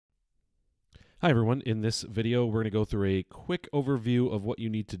Hi everyone, in this video we're going to go through a quick overview of what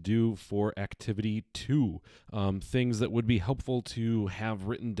you need to do for activity 2. Things that would be helpful to have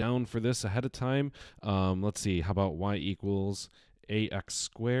written down for this ahead of time. Let's see, how about y equals ax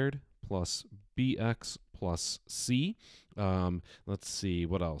squared plus bx plus c. Let's see,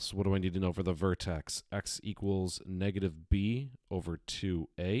 what else? What do I need to know for the vertex? X equals negative b over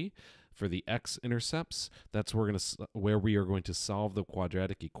 2a. For the x-intercepts, that's where we are going to solve the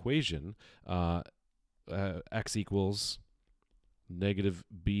quadratic equation. X equals negative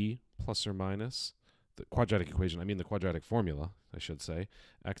b plus or minus the quadratic equation. I mean the quadratic formula, I should say.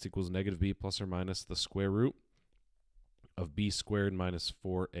 X equals negative b plus or minus the square root of b squared minus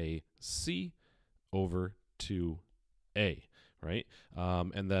 4ac over 2a. Right?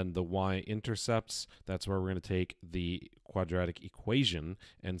 And then the y-intercepts, that's where we're going to take the quadratic equation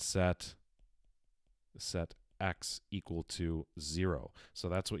and set x equal to 0. So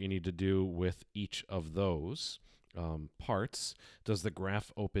that's what you need to do with each of those parts. Does the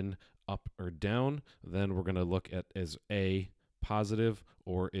graph open up or down? Then we're going to look at is A positive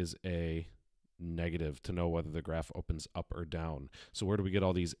or is A negative to know whether the graph opens up or down. So where do we get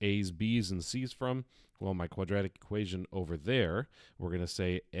all these A's, B's, and C's from? Well, my quadratic equation over there, we're going to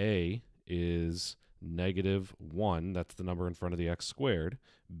say A is negative 1. That's the number in front of the x squared.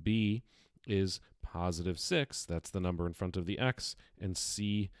 B is positive 6. That's the number in front of the x. And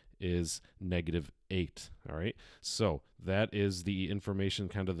C is negative 8. All right. So that is the information,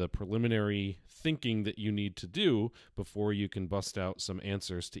 kind of the preliminary thinking that you need to do before you can bust out some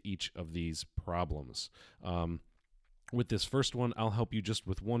answers to each of these problems. With this first one, I'll help you just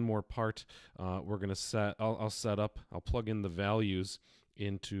with one more part. We're going to I'll plug in the values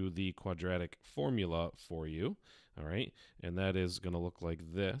into the quadratic formula for you. All right. And that is going to look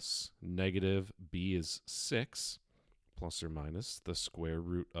like this. Negative b is 6 plus or minus the square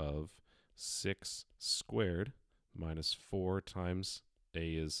root of 6 squared minus 4 times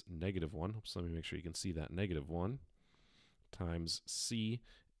a is negative 1. So let me make sure you can see that negative 1 times c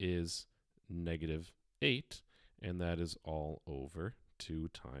is negative 8. And that is all over 2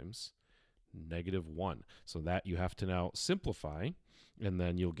 times negative 1. So that you have to now simplify, and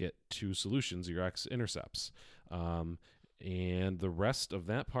then you'll get two solutions, your x-intercepts. And the rest of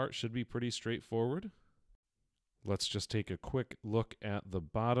that part should be pretty straightforward. Let's just take a quick look at the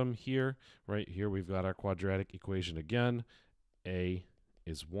bottom here. Right here we've got our quadratic equation again. A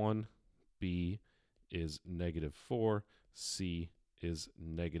is 1, B is negative 4, C is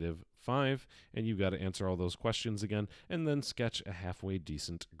negative 5, and you've got to answer all those questions again and then sketch a halfway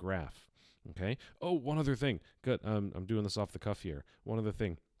decent graph. Okay. Oh, one other thing. Good. I'm doing this off the cuff here. One other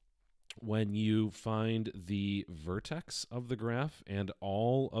thing. When you find the vertex of the graph and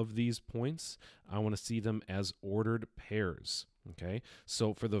all of these points, I want to see them as ordered pairs. Okay.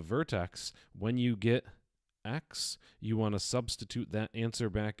 So for the vertex, when you get x, you want to substitute that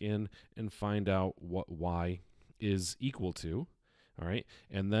answer back in and find out what y is equal to. All right,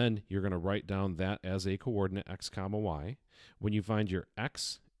 and then you're going to write down that as a coordinate, x comma y. When you find your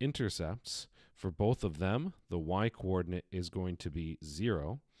x-intercepts, for both of them, the y-coordinate is going to be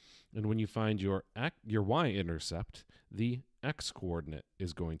 0. And when you find your y-intercept, the x-coordinate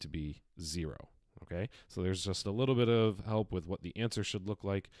is going to be 0. Okay, so there's just a little bit of help with what the answer should look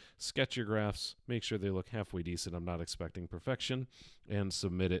like. Sketch your graphs, make sure they look halfway decent. I'm not expecting perfection, and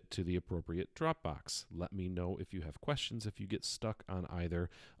submit it to the appropriate Dropbox. Let me know if you have questions, if you get stuck on either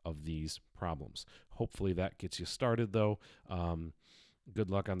of these problems. Hopefully that gets you started, though.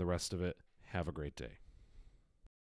 Good luck on the rest of it. Have a great day.